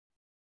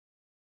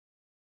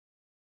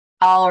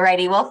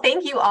Alrighty, well,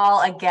 thank you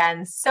all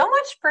again so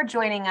much for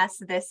joining us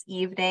this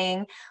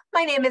evening.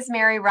 My name is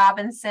Mary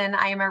Robinson.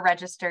 I am a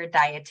registered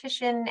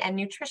dietitian and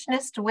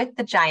nutritionist with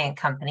the Giant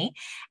Company,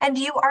 and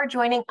you are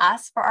joining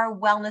us for our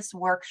wellness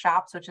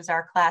workshops, which is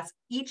our class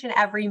each and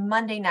every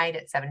Monday night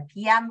at 7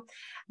 p.m.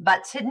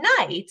 But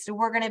tonight,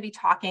 we're going to be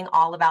talking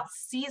all about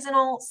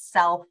seasonal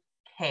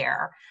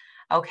self-care.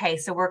 Okay,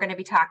 so we're going to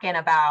be talking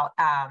about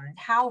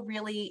how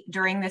really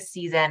during this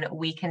season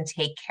we can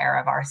take care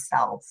of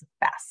ourselves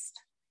best.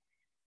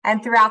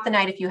 And throughout the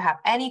night, if you have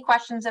any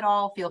questions at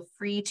all, feel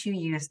free to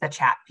use the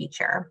chat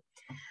feature.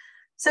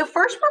 So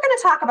first, we're going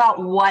to talk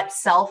about what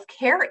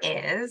self-care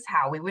is,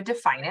 how we would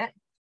define it,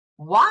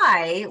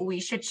 why we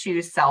should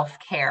choose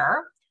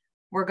self-care.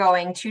 We're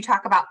going to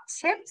talk about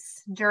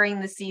tips during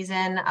the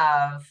season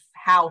of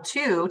how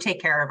to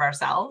take care of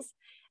ourselves.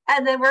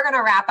 And then we're going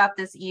to wrap up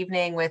this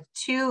evening with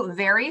two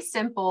very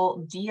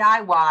simple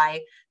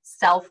DIY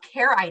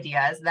self-care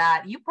ideas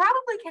that you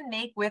probably can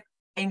make with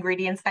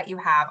ingredients that you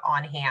have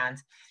on hand.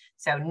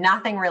 So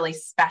nothing really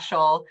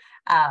special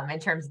in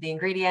terms of the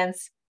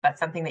ingredients, but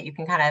something that you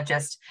can kind of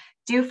just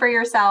do for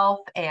yourself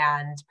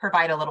and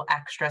provide a little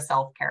extra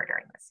self-care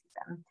during this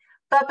season.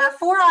 But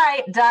before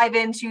I dive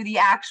into the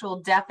actual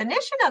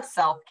definition of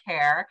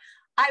self-care,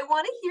 I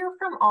want to hear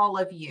from all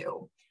of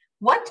you.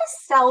 What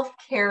does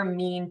self-care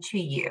mean to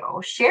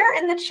you? Share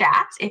in the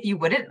chat if you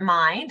wouldn't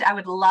mind. I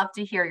would love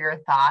to hear your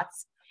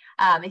thoughts.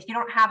 If you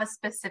don't have a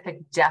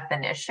specific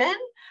definition,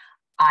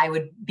 I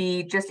would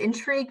be just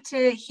intrigued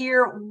to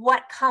hear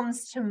what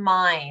comes to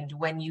mind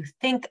when you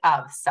think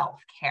of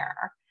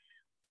self-care.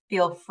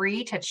 Feel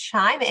free to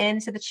chime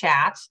into the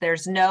chat.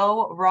 There's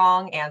no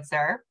wrong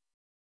answer.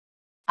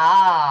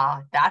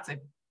 That's a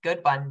good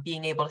one.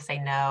 Being able to say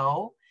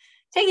no.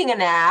 Taking a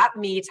nap,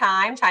 me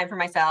time, time for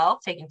myself,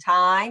 taking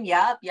time.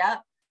 Yep.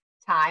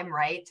 Time,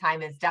 right?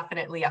 Time is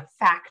definitely a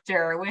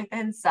factor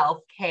within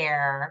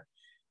self-care.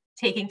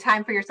 Taking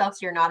time for yourself so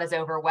you're not as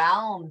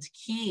overwhelmed.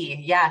 Key.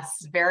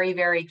 Yes, very,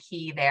 very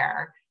key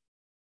there.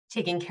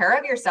 Taking care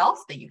of yourself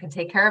so that you can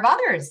take care of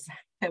others.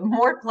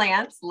 More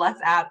plants, less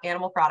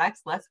animal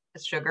products, less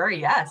sugar.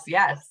 Yes.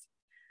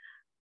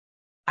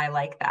 I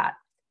like that.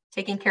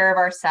 Taking care of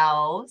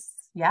ourselves.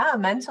 Yeah,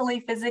 mentally,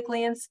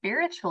 physically, and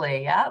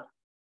spiritually. Yep.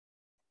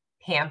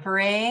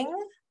 Pampering.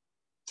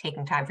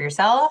 Taking time for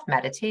yourself.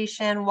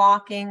 Meditation,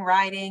 walking,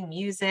 writing,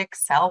 music,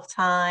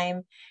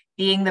 self-time.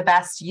 Being the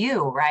best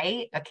you,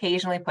 right?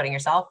 Occasionally putting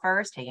yourself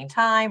first, taking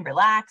time,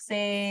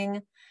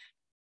 relaxing,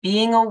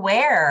 being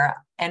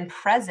aware and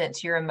present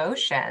to your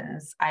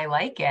emotions. I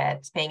like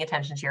it. Paying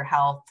attention to your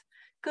health,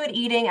 good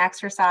eating,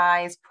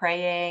 exercise,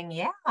 praying.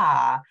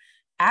 Yeah,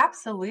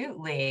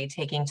 absolutely.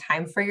 Taking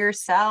time for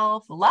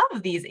yourself.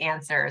 Love these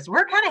answers.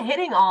 We're kind of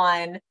hitting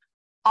on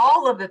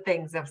all of the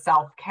things of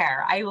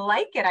self-care. I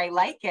like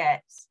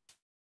it.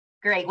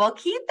 Great. Well,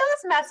 keep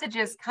those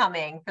messages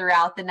coming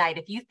throughout the night.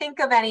 If you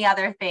think of any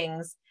other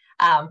things,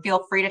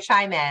 feel free to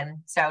chime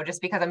in. So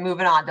just because I'm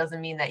moving on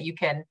doesn't mean that you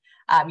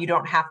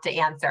don't have to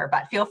answer,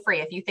 but feel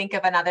free. If you think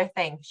of another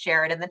thing,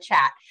 share it in the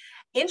chat.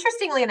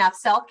 Interestingly enough,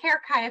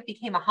 self-care kind of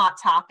became a hot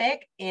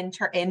topic in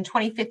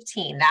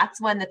 2015. That's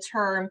when the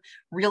term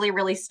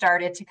really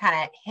started to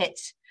kind of hit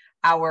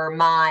our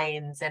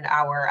minds and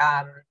our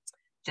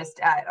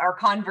our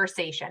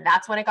conversation.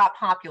 That's when it got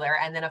popular.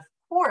 And then of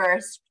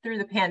course, through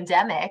the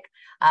pandemic,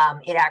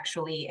 it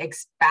actually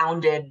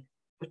expounded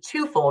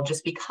twofold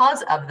just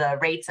because of the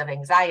rates of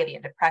anxiety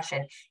and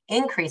depression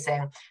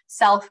increasing.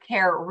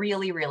 Self-care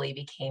really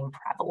became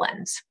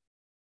prevalent.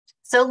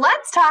 So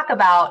let's talk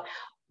about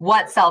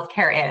what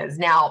self-care is.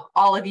 Now,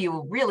 all of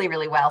you really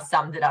well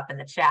summed it up in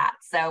the chat.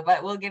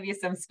 But we'll give you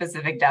some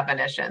specific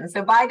definitions.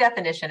 So by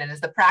definition, it is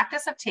the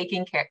practice of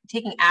taking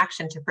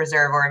action to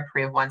preserve or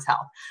improve one's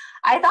health.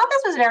 I thought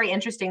this was very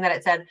interesting that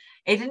it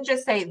didn't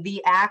just say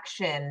the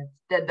action,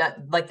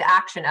 like the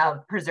action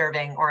of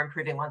preserving or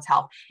improving one's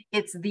health.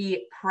 It's the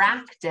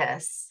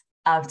practice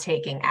of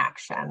taking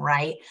action,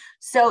 right?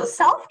 So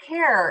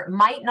self-care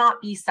might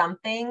not be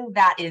something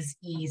that is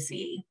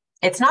easy.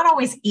 It's not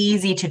always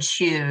easy to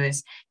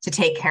choose to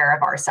take care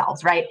of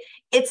ourselves, right?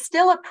 It's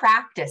still a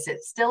practice.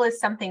 It still is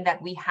something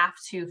that we have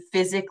to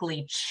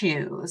physically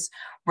choose,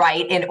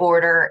 right, in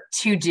order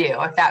to do,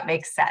 if that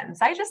makes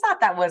sense. I just thought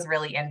that was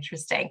really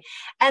interesting.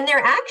 And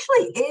there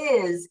actually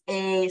is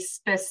a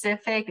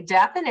specific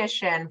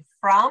definition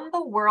from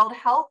the World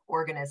Health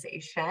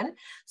Organization.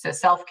 So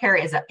self-care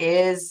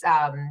is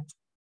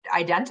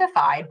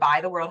identified by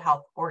the World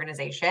Health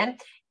Organization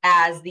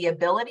as the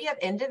ability of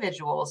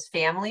individuals,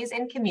 families,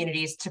 and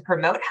communities to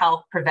promote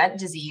health, prevent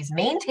disease,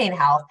 maintain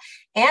health,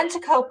 and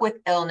to cope with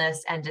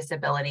illness and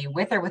disability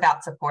with or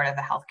without support of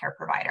the healthcare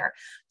provider.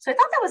 So I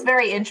thought that was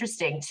very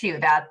interesting too,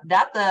 that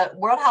the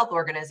World Health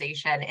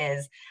Organization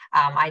is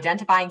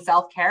identifying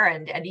self-care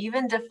and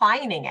even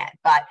defining it.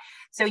 But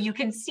so you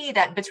can see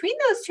that between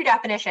those two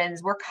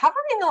definitions, we're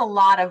covering a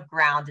lot of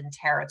ground and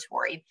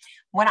territory.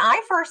 When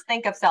I first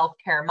think of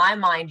self-care, my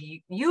mind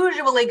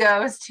usually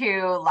goes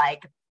to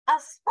like a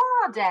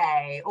spa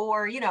day,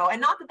 or,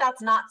 and not that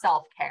that's not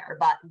self-care,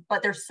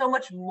 but there's so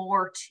much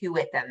more to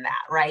it than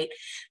that, right?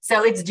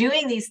 So it's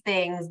doing these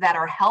things that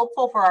are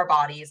helpful for our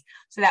bodies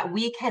so that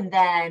we can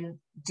then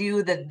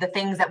do the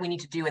things that we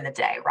need to do in the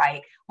day,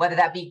 right? Whether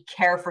that be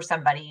care for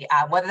somebody,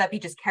 whether that be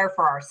just care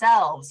for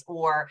ourselves,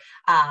 or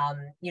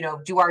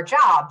do our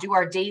job, do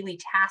our daily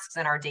tasks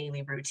and our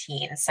daily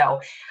routine.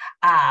 So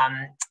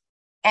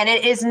and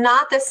it is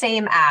not the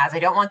same as, I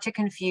don't want to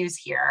confuse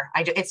here.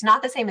 It's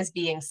not the same as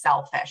being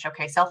selfish.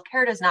 Okay.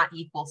 Self-care does not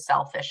equal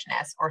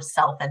selfishness or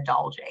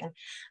self-indulging.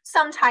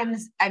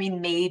 Sometimes,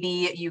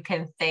 maybe you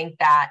can think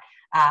that,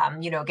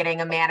 getting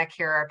a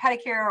manicure or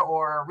pedicure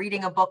or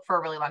reading a book for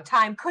a really long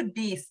time could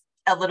be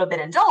a little bit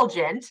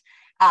indulgent.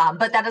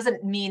 But that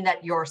doesn't mean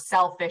that you're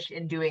selfish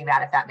in doing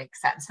that, if that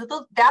makes sense.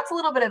 So that's a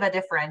little bit of a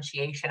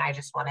differentiation I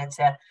just wanted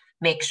to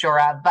make sure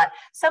of. But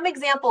some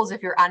examples,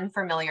 if you're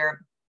unfamiliar,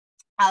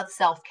 of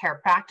self-care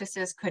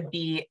practices could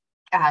be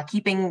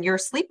keeping your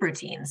sleep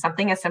routine,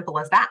 something as simple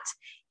as that,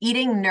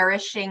 eating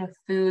nourishing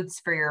foods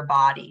for your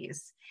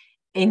bodies,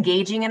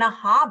 engaging in a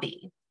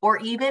hobby, or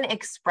even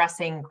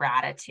expressing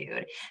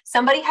gratitude.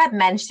 Somebody had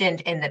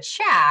mentioned in the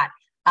chat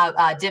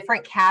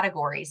different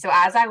categories. So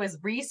as I was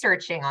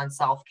researching on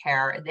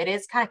self-care, it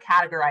is kind of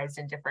categorized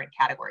in different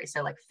categories.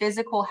 So like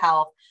physical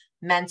health,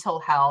 mental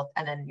health,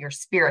 and then your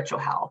spiritual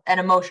health, and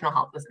emotional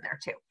health was in there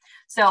too.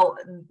 So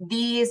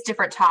these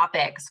different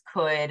topics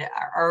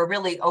are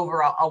really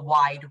over a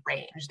wide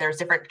range. There's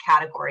different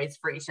categories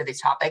for each of these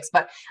topics,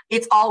 but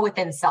it's all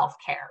within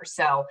self-care.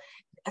 So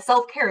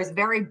self-care is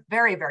very,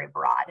 very, very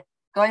broad.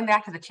 Going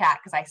back to the chat,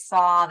 because I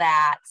saw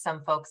that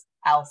some folks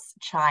else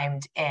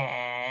chimed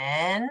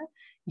in.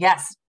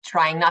 Yes,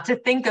 trying not to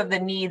think of the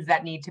needs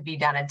that need to be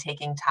done and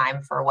taking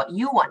time for what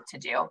you want to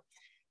do.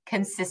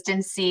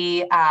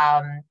 Consistency,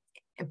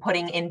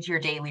 putting into your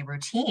daily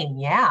routine.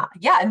 Yeah.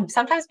 And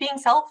sometimes being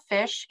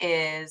selfish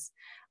is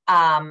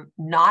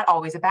not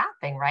always a bad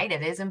thing, right?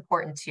 It is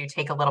important to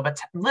take a little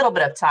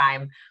bit of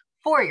time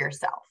for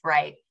yourself,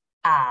 right?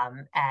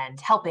 And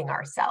helping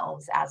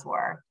ourselves as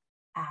we're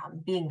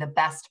being the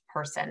best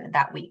person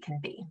that we can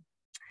be.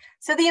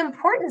 So the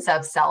importance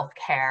of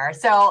self-care.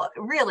 So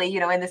really,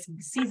 in this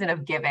season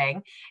of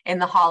giving, in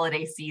the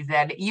holiday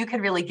season, you can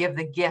really give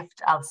the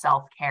gift of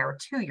self-care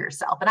to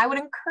yourself. And I would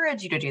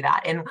encourage you to do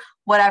that in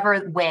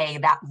whatever way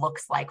that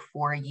looks like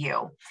for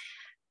you.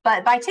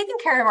 But by taking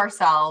care of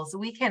ourselves,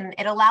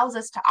 it allows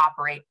us to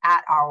operate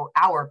at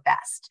our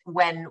best.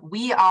 When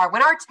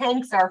our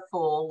tanks are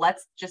full,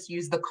 let's just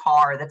use the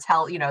car, the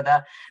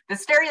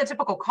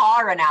stereotypical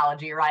car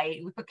analogy, right?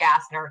 We put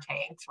gas in our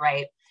tanks,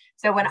 right?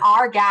 So when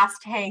our gas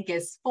tank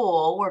is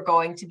full, we're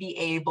going to be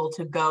able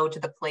to go to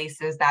the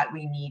places that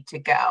we need to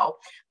go.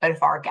 But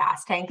if our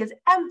gas tank is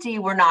empty,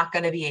 we're not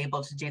going to be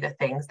able to do the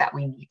things that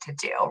we need to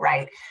do,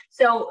 right?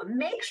 So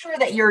make sure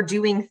that you're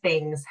doing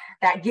things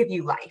that give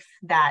you life,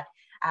 that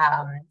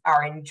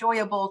are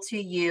enjoyable to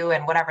you,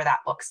 and whatever that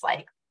looks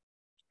like.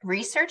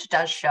 Research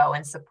does show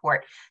and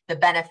support the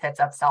benefits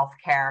of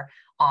self-care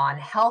on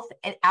health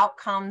and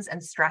outcomes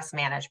and stress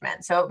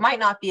management. So it might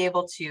not be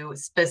able to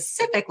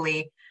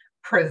specifically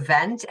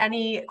prevent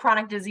any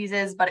chronic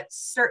diseases, but it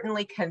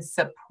certainly can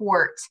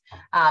support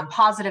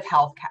positive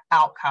health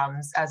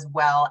outcomes, as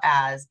well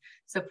as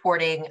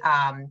supporting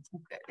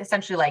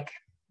essentially like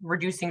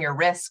reducing your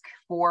risk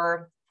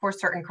for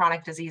certain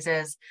chronic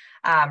diseases,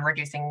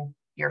 reducing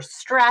your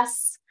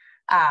stress.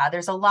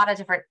 There's a lot of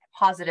different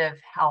positive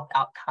health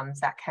outcomes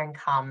that can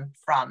come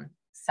from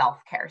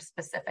self-care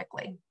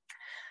specifically.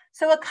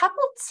 So a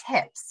couple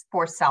tips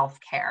for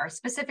self-care,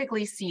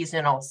 specifically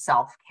seasonal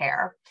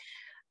self-care.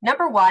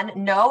 Number one,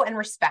 know and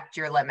respect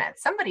your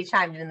limits. Somebody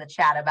chimed in the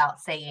chat about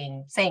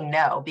saying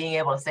no, being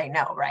able to say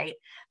no, right?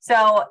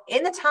 So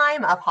in the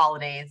time of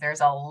holidays,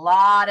 there's a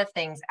lot of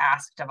things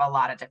asked of a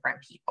lot of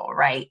different people,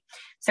 right?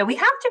 So we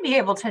have to be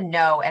able to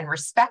know and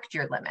respect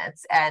your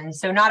limits. And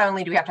so not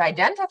only do we have to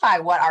identify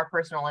what our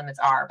personal limits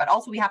are, but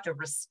also we have to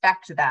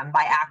respect them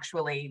by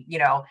actually,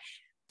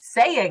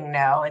 saying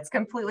no, it's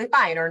completely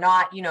fine, or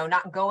not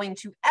going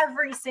to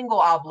every single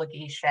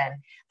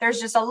obligation. There's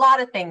just a lot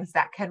of things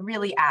that can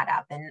really add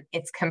up, and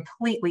it's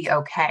completely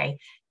okay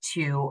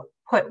to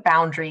put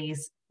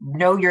boundaries,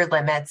 know your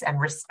limits,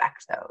 and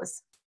respect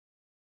those.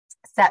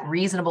 Set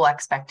reasonable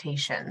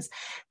expectations.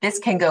 This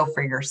can go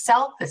for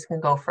yourself, this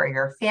can go for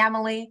your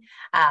family,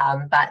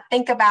 but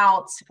think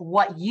about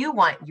what you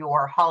want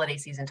your holiday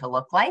season to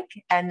look like,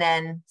 and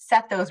then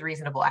set those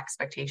reasonable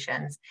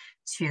expectations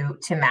to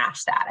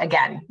match that.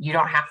 Again, you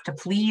don't have to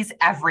please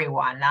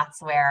everyone.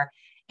 That's where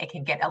it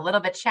can get a little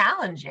bit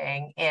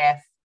challenging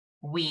if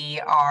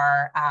we're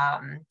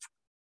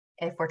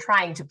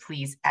trying to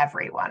please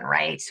everyone,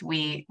 right?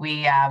 We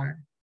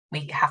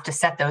have to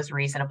set those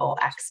reasonable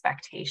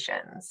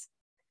expectations.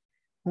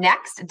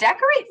 Next,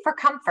 decorate for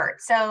comfort.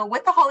 So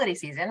with the holiday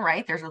season,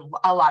 right, there's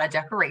a lot of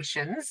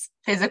decorations,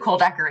 physical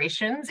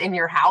decorations in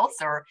your house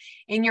or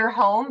in your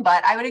home,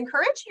 but I would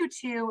encourage you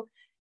to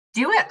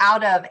do it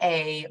out of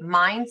a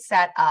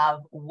mindset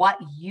of what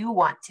you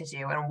want to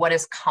do and what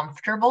is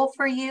comfortable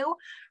for you,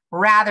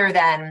 rather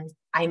than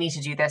I need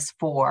to do this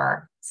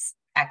for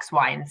X,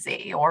 Y, and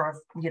Z, or,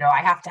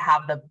 I have to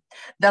have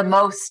the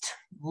most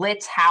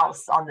lit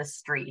house on the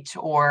street,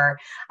 or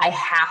I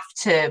have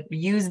to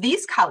use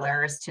these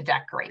colors to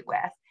decorate with.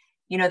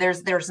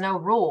 There's no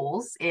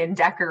rules in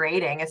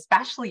decorating,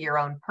 especially your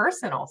own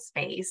personal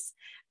space.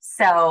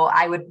 So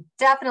I would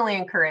definitely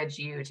encourage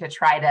you to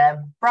try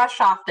to brush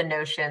off the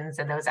notions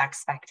and those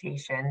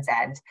expectations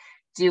and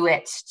do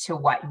it to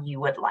what you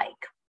would like.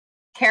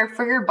 Care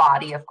for your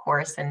body, of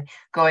course, and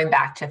going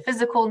back to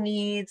physical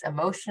needs,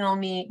 emotional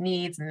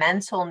needs,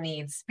 mental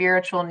needs,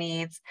 spiritual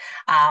needs.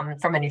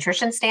 From a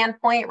nutrition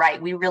standpoint,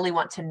 right, we really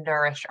want to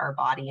nourish our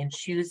body and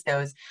choose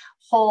those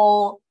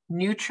whole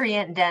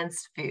nutrient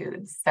dense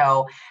foods.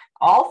 So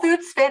all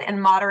foods fit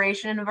in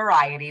moderation and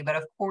variety, but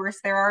of course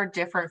there are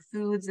different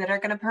foods that are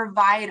going to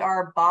provide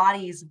our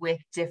bodies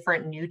with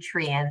different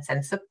nutrients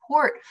and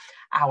support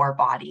our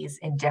bodies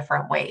in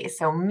different ways.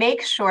 So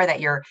make sure that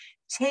you're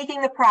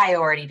taking the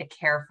priority to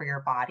care for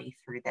your body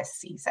through this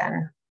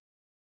season.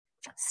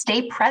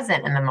 Stay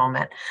present in the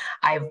moment.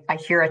 I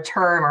hear a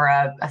term or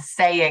a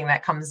saying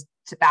that comes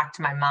back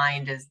to my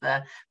mind is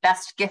the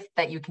best gift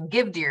that you can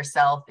give to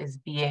yourself is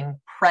being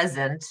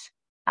present,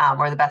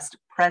 or the best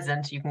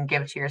present you can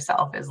give to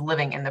yourself is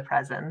living in the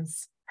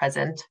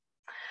present,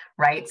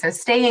 right? So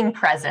staying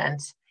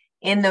present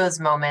in those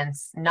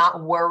moments,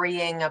 not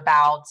worrying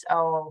about,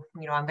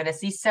 I'm going to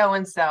see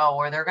so-and-so,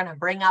 or they're going to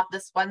bring up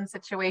this one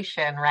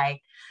situation,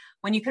 right?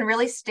 When you can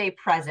really stay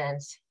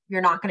present,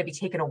 you're not going to be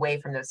taken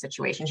away from those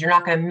situations. You're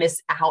not going to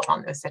miss out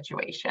on those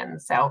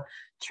situations. So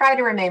try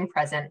to remain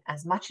present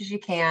as much as you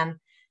can.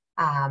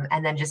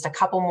 And then just a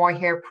couple more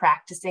here,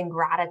 practicing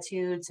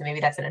gratitude. So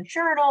maybe that's in a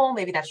journal,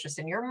 maybe that's just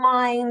in your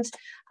mind.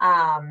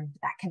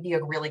 That can be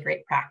a really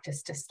great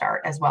practice to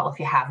start as well if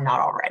you have not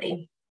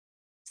already.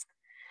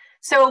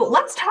 So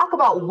let's talk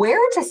about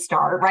where to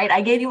start, right? I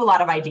gave you a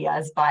lot of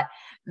ideas, but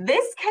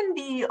this can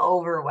be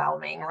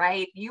overwhelming,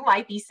 right? You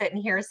might be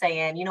sitting here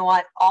saying, you know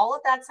what, all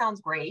of that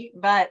sounds great,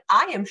 but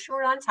I am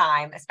short on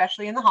time,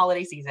 especially in the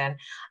holiday season,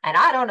 and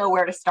I don't know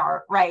where to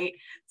start, right?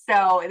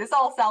 So this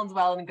all sounds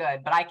well and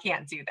good, but I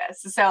can't do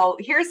this. So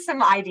here's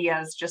some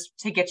ideas just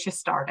to get you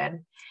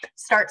started.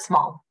 Start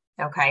small,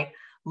 okay?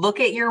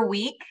 Look at your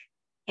week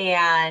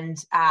and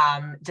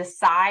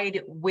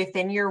decide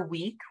within your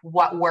week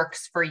what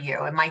works for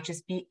you. It might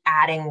just be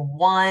adding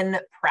one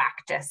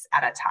practice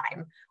at a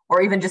time,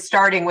 or even just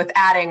starting with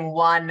adding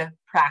one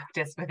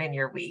practice within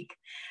your week.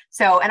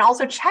 So, and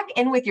also check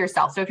in with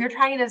yourself. So if you're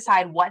trying to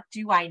decide what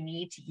do I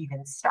need to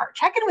even start,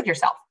 check in with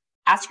yourself.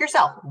 Ask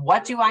yourself,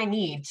 what do I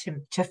need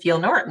to feel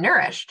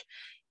nourished?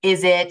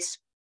 Is it,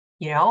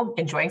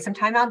 enjoying some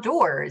time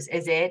outdoors?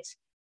 Is it,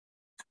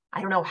 I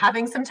don't know,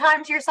 having some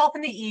time to yourself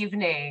in the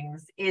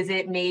evenings? Is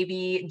it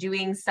maybe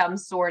doing some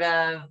sort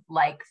of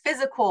like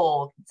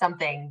physical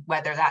something,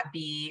 whether that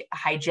be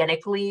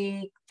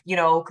hygienically,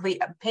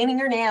 painting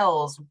your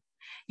nails,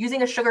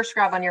 using a sugar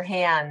scrub on your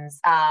hands?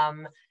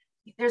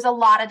 There's a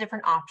lot of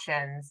different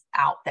options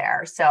out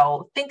there.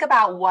 So think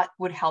about what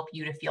would help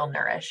you to feel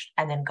nourished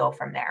and then go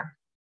from there.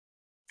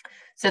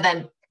 So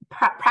then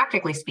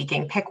practically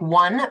speaking, pick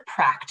one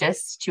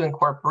practice to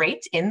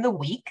incorporate in the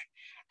week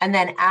and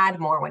then add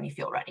more when you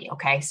feel ready,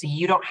 okay? So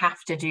you don't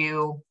have to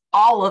do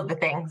all of the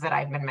things that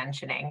I've been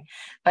mentioning,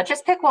 but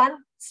just pick one,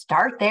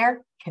 start there.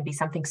 It can be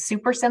something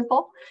super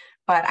simple,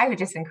 but I would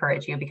just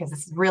encourage you because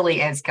this really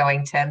is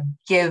going to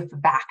give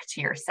back to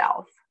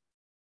yourself.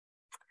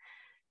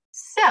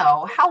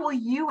 So how will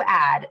you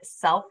add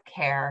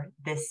self-care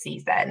this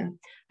season?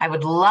 I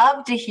would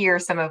love to hear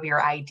some of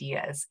your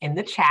ideas in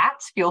the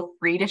chat. Feel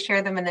free to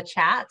share them in the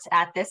chat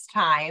at this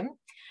time.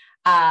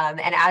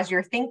 And as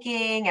you're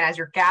thinking and as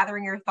you're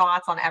gathering your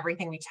thoughts on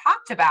everything we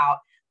talked about,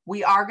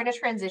 we are going to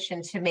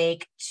transition to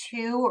make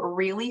two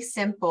really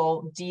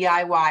simple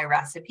DIY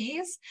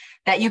recipes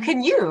that you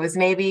can use.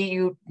 Maybe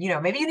you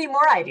need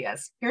more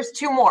ideas. Here's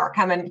two more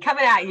coming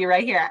at you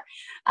right here.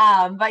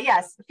 But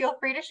yes, feel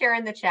free to share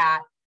in the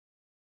chat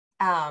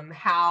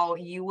how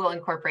you will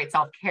incorporate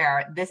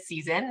self-care this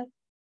season.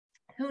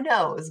 Who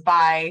knows?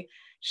 By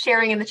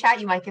sharing in the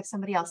chat, you might give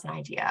somebody else an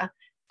idea.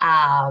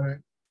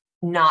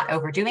 Not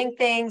overdoing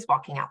things,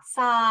 walking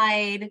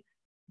outside,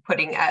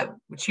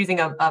 choosing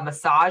a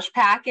massage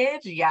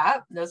package. Yeah,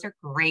 those are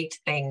great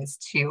things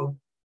to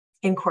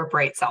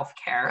incorporate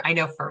self-care. I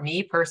know for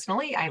me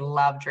personally, I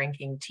love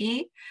drinking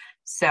tea.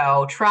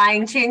 So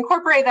trying to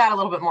incorporate that a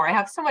little bit more. I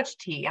have so much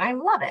tea and I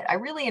love it. I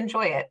really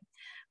enjoy it.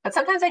 But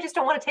sometimes I just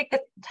don't want to take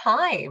the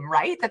time,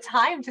 right? The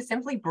time to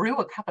simply brew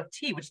a cup of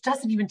tea, which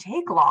doesn't even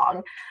take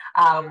long.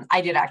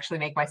 I did actually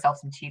make myself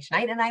some tea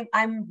tonight and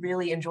I'm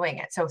really enjoying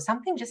it. So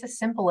something just as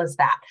simple as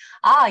that.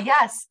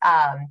 Yes.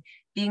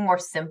 Being more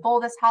simple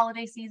this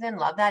holiday season.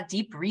 Love that.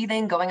 Deep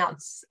breathing, going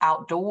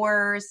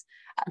outdoors,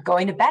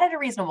 going to bed at a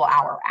reasonable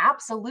hour.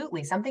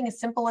 Absolutely. Something as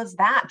simple as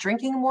that.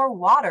 Drinking more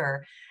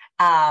water.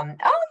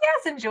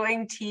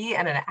 Enjoying tea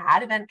and an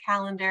advent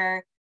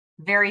calendar.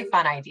 Very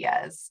fun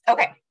ideas.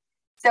 Okay.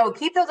 So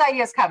keep those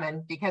ideas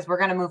coming because we're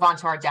going to move on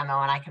to our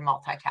demo and I can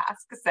multitask.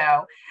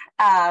 So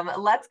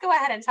let's go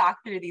ahead and talk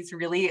through these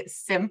really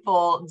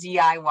simple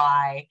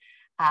DIY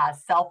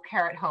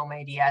self-care at home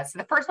ideas. So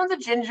the first one's a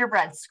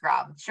gingerbread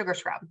scrub, sugar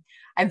scrub.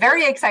 I'm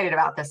very excited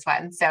about this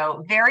one.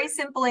 So very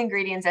simple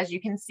ingredients, as you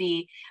can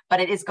see, but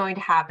it is going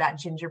to have that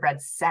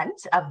gingerbread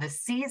scent of the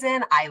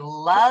season. I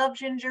love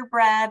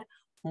gingerbread,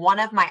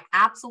 one of my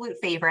absolute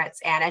favorites.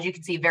 And as you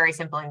can see, very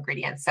simple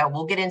ingredients. So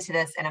we'll get into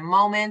this in a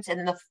moment. And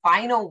then the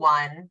final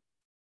one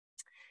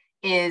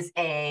is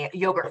a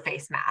yogurt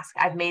face mask.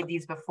 I've made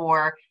these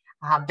before.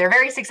 They're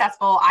very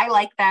successful. I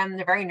like them.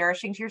 They're very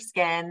nourishing to your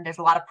skin. There's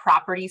a lot of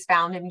properties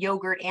found in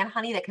yogurt and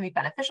honey that can be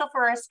beneficial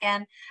for our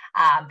skin,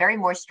 very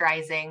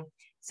moisturizing.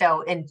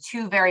 So in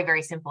two very,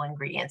 very simple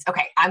ingredients.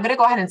 Okay, I'm going to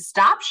go ahead and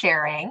stop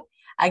sharing.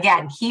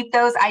 Again, keep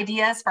those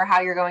ideas for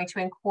how you're going to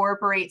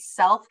incorporate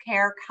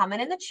self-care coming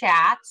in the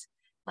chat.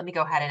 Let me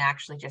go ahead and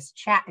actually just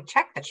check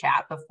the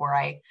chat before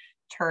I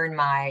turn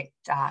my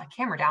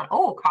camera down.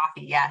 Oh,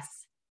 coffee,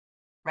 yes.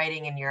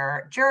 Writing in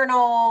your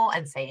journal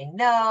and saying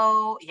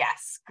no.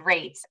 Yes,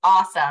 great,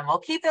 awesome. Well,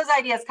 keep those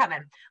ideas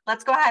coming.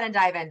 Let's go ahead and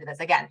dive into this.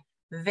 Again,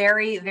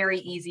 very, very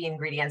easy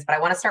ingredients, but I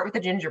want to start with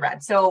the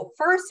gingerbread. So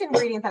first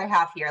ingredient that I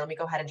have here, let me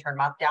go ahead and turn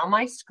down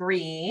my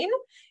screen.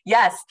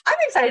 Yes, I'm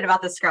excited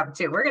about this scrub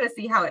too. We're going to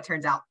see how it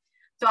turns out.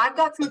 So I've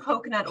got some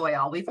coconut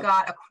oil. We've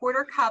got a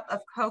 1/4 cup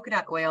of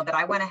coconut oil that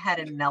I went ahead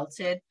and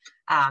melted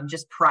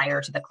just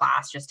prior to the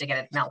class, just to get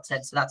it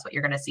melted. So that's what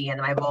you're going to see in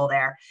my bowl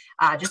there.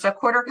 Just a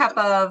 1/4 cup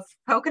of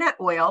coconut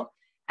oil.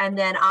 And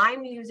then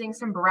I'm using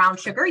some brown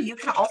sugar. You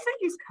can also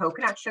use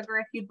coconut sugar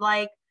if you'd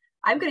like.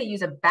 I'm going to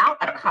use about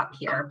a cup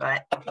here,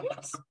 but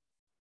oops.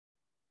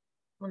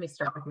 Let me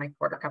start with my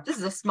 1/4 cup. This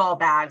is a small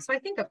bag, so I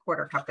think a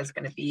 1/4 cup is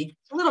going to be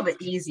a little bit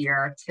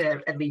easier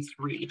to at least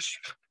reach.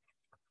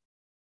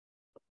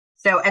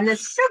 So, and the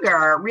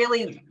sugar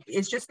really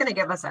is just going to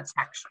give us a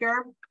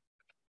texture.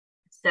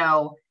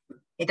 So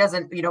it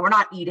doesn't, we're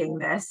not eating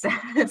this.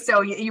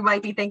 So you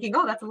might be thinking,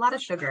 oh, that's a lot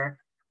of sugar,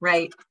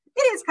 right?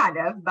 It is kind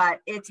of, but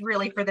it's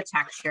really for the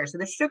texture. So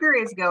the sugar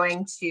is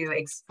going to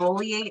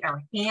exfoliate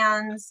our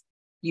hands.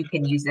 You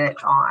can use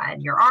it on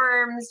your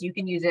arms. You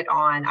can use it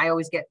on, I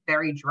always get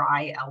very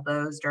dry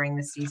elbows during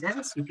the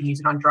season. So you can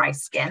use it on dry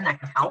skin, that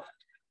can help.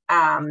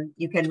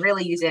 You can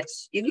really use it,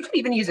 you can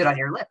even use it on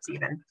your lips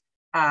even.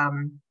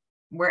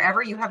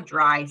 Wherever you have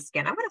dry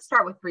skin. I'm going to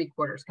start with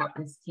 3/4 cup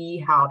and see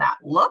how that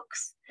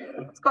looks.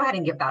 Let's go ahead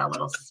and give that a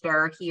little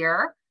stir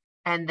here.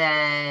 And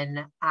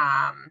then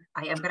I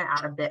am going to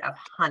add a bit of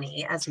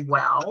honey as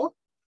well.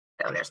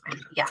 So there's my,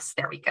 yes,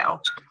 there we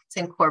go. It's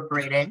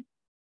incorporated.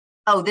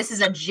 Oh, this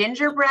is a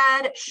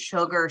gingerbread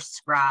sugar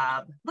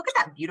scrub. Look at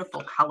that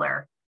beautiful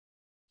color.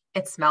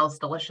 It smells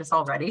delicious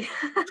already.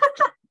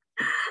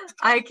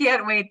 I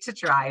can't wait to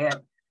try it.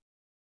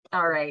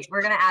 All right,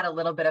 we're going to add a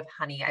little bit of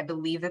honey. I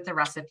believe that the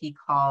recipe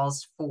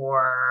calls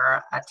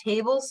for a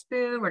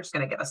tablespoon. We're just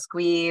going to give a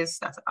squeeze.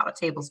 That's about a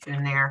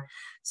tablespoon there.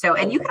 So,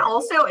 and you can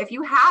also, if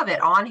you have it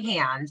on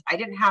hand, I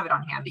didn't have it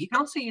on hand, but you can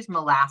also use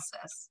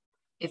molasses.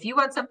 If you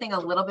want something a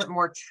little bit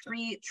more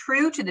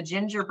true to the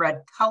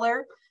gingerbread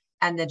color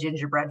and the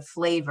gingerbread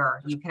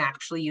flavor, you can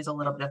actually use a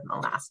little bit of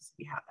molasses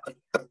if you have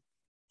it.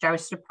 I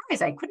was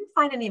surprised I couldn't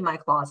find any in my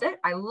closet.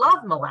 I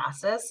love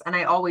molasses, and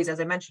I always, as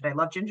I mentioned, I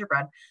love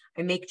gingerbread.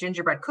 I make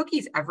gingerbread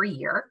cookies every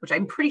year, which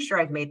I'm pretty sure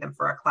I've made them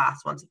for a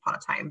class once upon a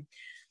time.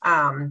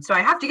 So I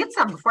have to get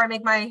some before I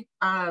make my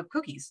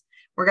cookies.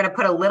 We're going to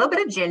put a little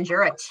bit of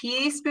ginger, a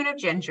teaspoon of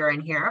ginger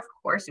in here. Of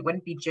course, it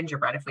wouldn't be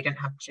gingerbread if we didn't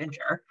have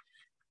ginger.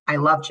 I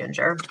love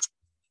ginger.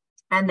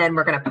 And then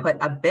we're going to put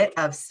a bit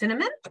of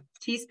cinnamon,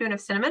 teaspoon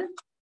of cinnamon.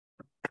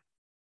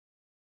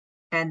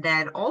 And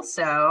then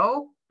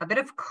also a bit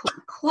of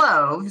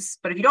cloves,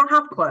 but if you don't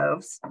have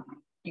cloves,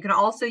 you can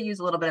also use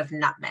a little bit of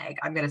nutmeg.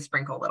 I'm going to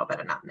sprinkle a little bit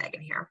of nutmeg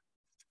in here.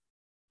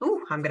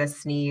 Ooh, I'm going to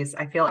sneeze.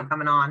 I feel it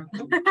coming on.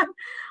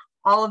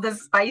 All of the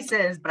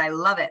spices, but I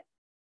love it.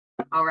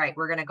 All right,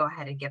 we're going to go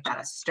ahead and give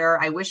that a stir.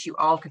 I wish you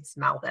all could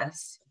smell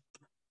this.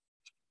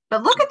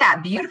 But look at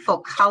that beautiful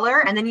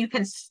color. And then you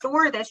can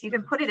store this. You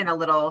can put it in a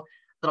little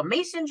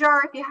mason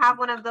jar if you have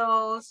one of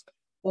those.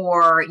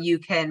 Or you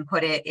can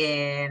put it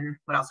in,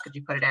 what else could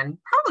you put it in?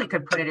 Probably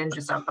could put it in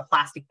just a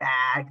plastic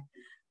bag.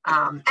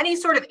 Any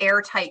sort of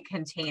airtight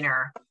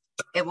container.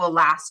 It will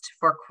last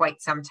for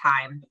quite some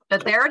time.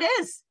 But there it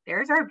is.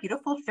 There's our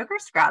beautiful sugar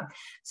scrub.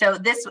 So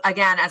this,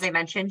 again, as I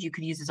mentioned, you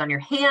could use this on your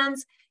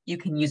hands. You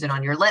can use it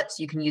on your lips.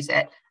 You can use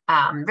it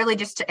really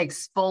just to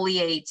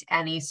exfoliate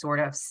any sort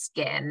of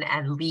skin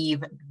and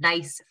leave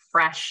nice,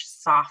 fresh,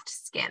 soft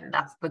skin.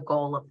 That's the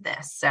goal of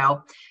this.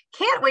 So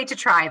can't wait to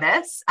try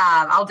this.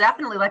 I'll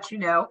definitely let you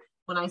know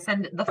when I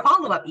send the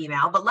follow-up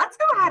email, but let's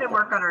go ahead and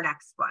work on our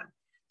next one.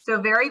 So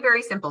very,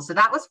 very simple. So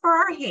that was for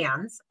our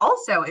hands.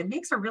 Also, it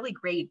makes a really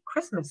great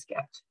Christmas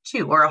gift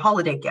too, or a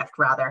holiday gift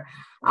rather,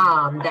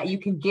 that you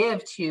can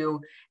give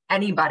to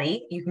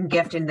anybody. You can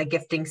gift in the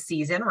gifting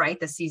season, right?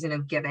 The season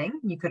of giving.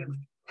 You could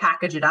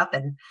package it up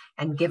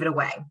and give it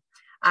away.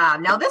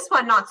 Now this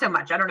one, not so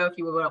much. I don't know if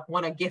you would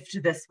want to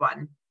gift this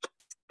one.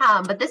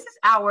 But this is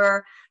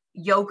our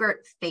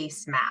yogurt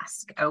face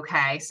mask.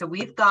 Okay, so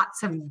we've got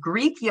some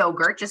Greek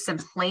yogurt, just some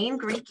plain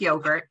Greek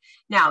yogurt.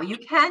 Now you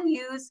can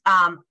use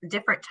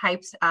different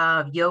types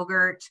of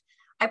yogurt.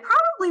 I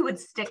probably would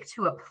stick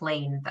to a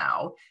plain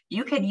though.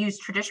 You could use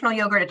traditional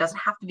yogurt. It doesn't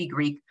have to be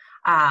Greek.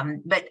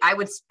 But I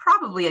would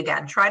probably,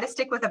 again, try to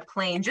stick with a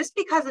plain just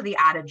because of the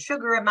added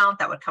sugar amount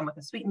that would come with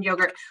a sweetened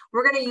yogurt.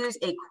 We're going to use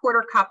a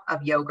 1/4 cup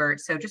of yogurt.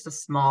 So just a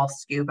small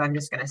scoop. I'm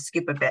just going to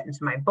scoop a bit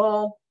into my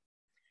bowl.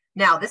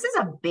 Now, this is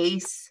a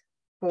base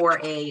for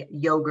a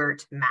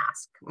yogurt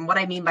mask. And what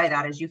I mean by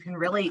that is you can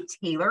really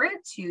tailor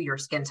it to your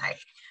skin type.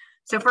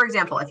 So for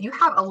example, if you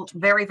have a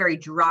very, very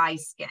dry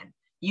skin,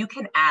 you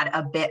can add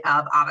a bit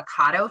of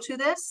avocado to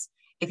this.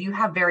 If you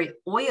have very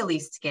oily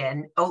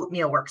skin,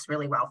 oatmeal works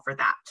really well for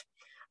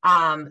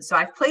that. So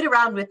I've played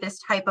around with this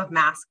type of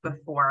mask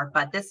before,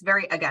 but this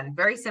again,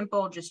 very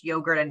simple, just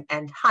yogurt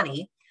and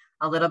honey,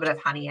 a little bit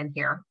of honey in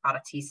here, about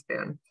a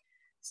teaspoon.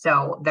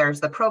 So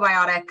there's the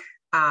probiotic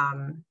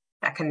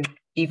that can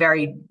be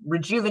very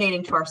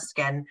rejuvenating to our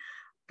skin.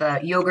 The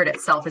yogurt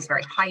itself is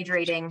very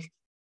hydrating.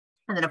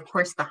 And then of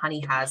course the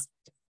honey has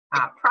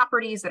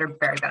properties that are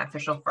very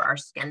beneficial for our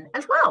skin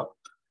as well.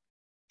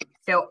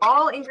 So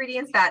all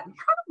ingredients that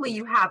probably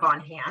you have on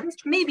hand,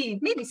 maybe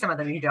some of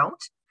them you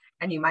don't,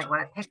 and you might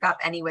want to pick up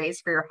anyways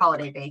for your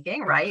holiday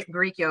baking, right?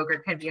 Greek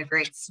yogurt can be a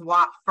great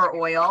swap for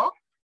oil.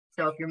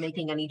 So if you're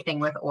making anything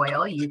with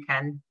oil, you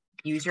can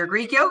use your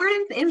Greek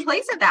yogurt in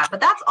place of that.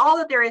 But that's all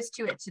that there is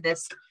to it, to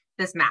this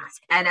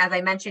mask. And as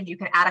I mentioned, you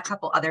can add a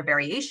couple other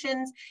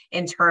variations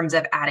in terms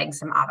of adding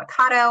some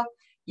avocado.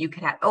 You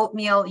can add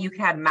oatmeal. You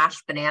can add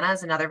mashed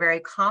bananas, another very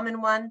common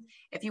one.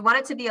 If you want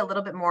it to be a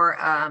little bit more,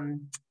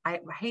 I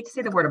hate to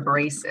say the word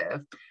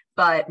abrasive,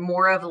 but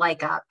more of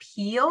like a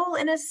peel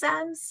in a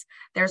sense.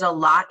 There's a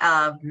lot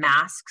of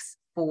masks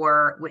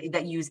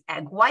that use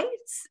egg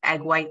whites.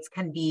 Egg whites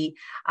can be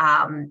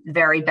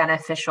very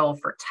beneficial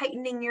for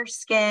tightening your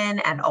skin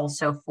and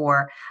also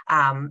for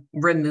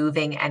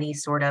removing any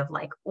sort of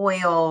like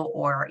oil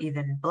or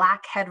even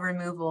blackhead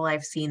removal.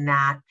 I've seen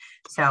that.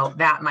 So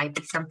that might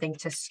be something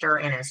to stir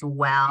in as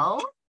well.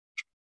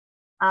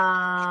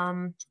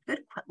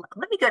 Good.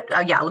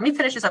 Let me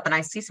finish this up, and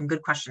I see some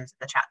good questions in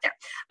the chat there.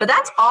 But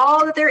that's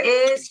all that there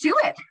is to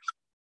it.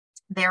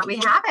 There we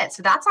have it.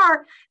 So that's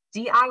our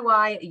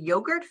DIY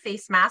yogurt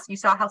face mask. You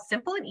saw how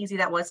simple and easy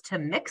that was to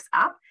mix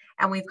up.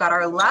 And we've got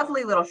our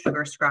lovely little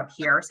sugar scrub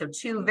here. So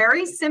 2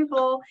 very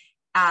simple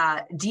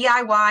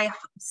DIY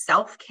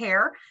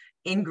self-care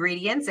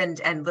ingredients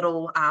and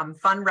little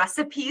fun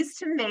recipes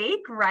to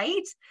make,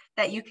 right?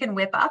 That you can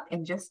whip up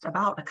in just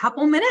about a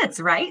couple minutes,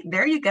 right?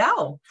 There you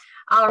go.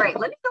 All right,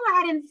 let me go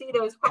ahead and see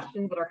those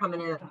questions that are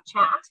coming in the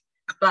chat.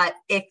 But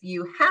if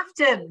you have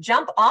to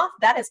jump off,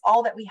 that is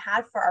all that we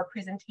had for our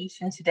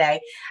presentation today.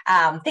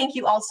 Thank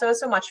you all so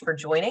much for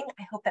joining.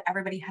 I hope that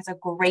everybody has a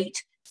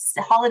great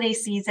holiday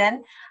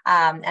season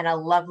and a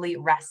lovely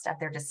rest of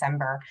their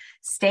December.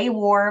 Stay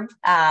warm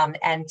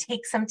and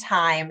take some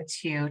time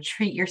to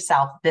treat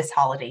yourself this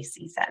holiday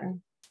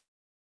season.